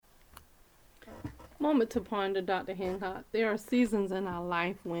Moment to ponder, Dr. Hancock. There are seasons in our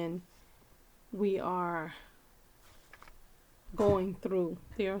life when we are going through.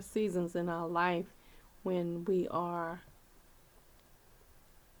 There are seasons in our life when we are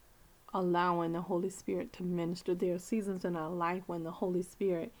allowing the Holy Spirit to minister. There are seasons in our life when the Holy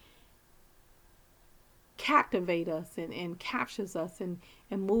Spirit captivate us and captures us and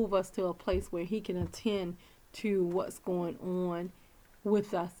move us to a place where he can attend to what's going on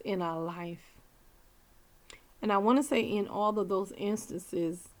with us in our life. And I want to say in all of those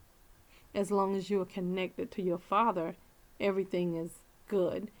instances, as long as you are connected to your Father, everything is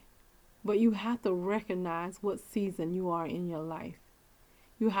good. But you have to recognize what season you are in your life.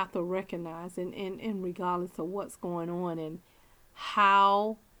 You have to recognize, and regardless of what's going on and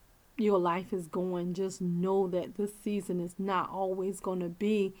how your life is going, just know that this season is not always going to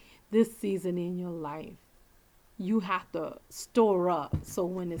be this season in your life. You have to store up so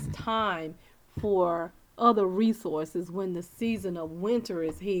when it's time for other resources, when the season of winter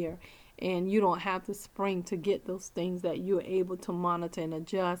is here and you don't have the spring to get those things, that you're able to monitor and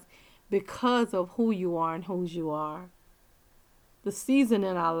adjust because of who you are and whose you are. The season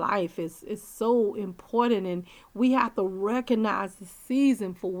in our life is so important, and we have to recognize the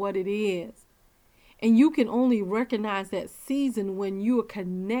season for what it is. And you can only recognize that season when you are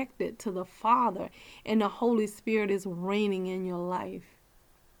connected to the Father and the Holy Spirit is reigning in your life.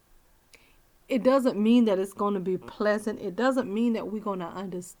 It doesn't mean that it's going to be pleasant. It doesn't mean that we're going to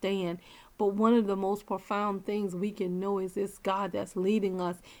understand. But one of the most profound things we can know is it's God that's leading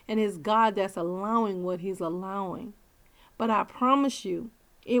us, and it's God that's allowing what he's allowing. But I promise you,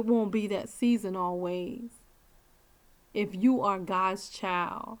 it won't be that season always. If you are God's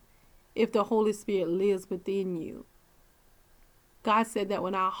child, if the Holy Spirit lives within you, God said that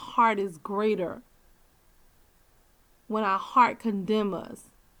when our heart is greater, when our heart condemns us,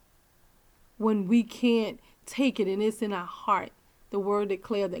 when we can't take it and it's in our heart, the word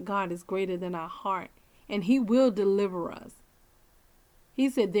declared that God is greater than our heart, and he will deliver us. He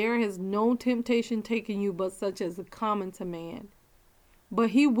said, there has no temptation taken you but such as is common to man. But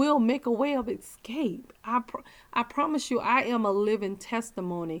he will make a way of escape. I promise you, I am a living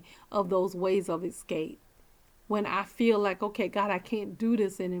testimony of those ways of escape. When I feel like, okay, God, I can't do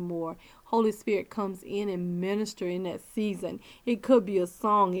this anymore, Holy Spirit comes in and minister in that season. It could be a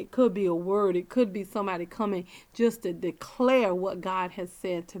song. It could be a word. It could be somebody coming just to declare what God has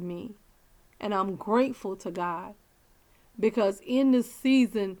said to me. And I'm grateful to God. Because in this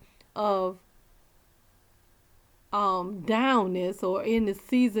season of downness, or in the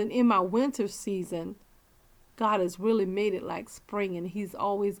season, in my winter season, God has really made it like spring, and he's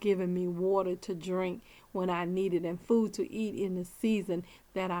always given me water to drink when I need it and food to eat in the season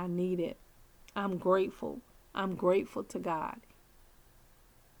that I need it. I'm grateful. I'm grateful to God.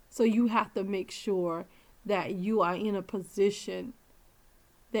 So you have to make sure that you are in a position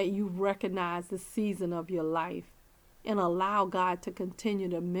that you recognize the season of your life and allow God to continue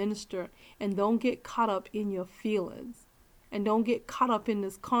to minister, and don't get caught up in your feelings, and don't get caught up in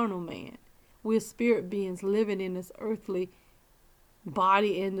this carnal man. We're spirit beings living in this earthly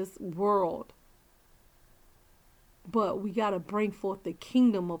body in this world, but we got to bring forth the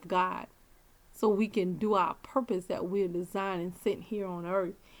kingdom of God so we can do our purpose that we're designed and sent here on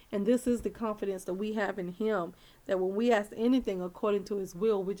earth. And this is the confidence that we have in him, that when we ask anything according to his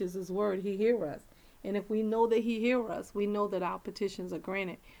will, which is his word, he hears us. And if we know that he hears us, we know that our petitions are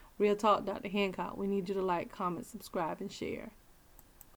granted. Real talk, Dr. Hancock. We need you to like, comment, subscribe, and share.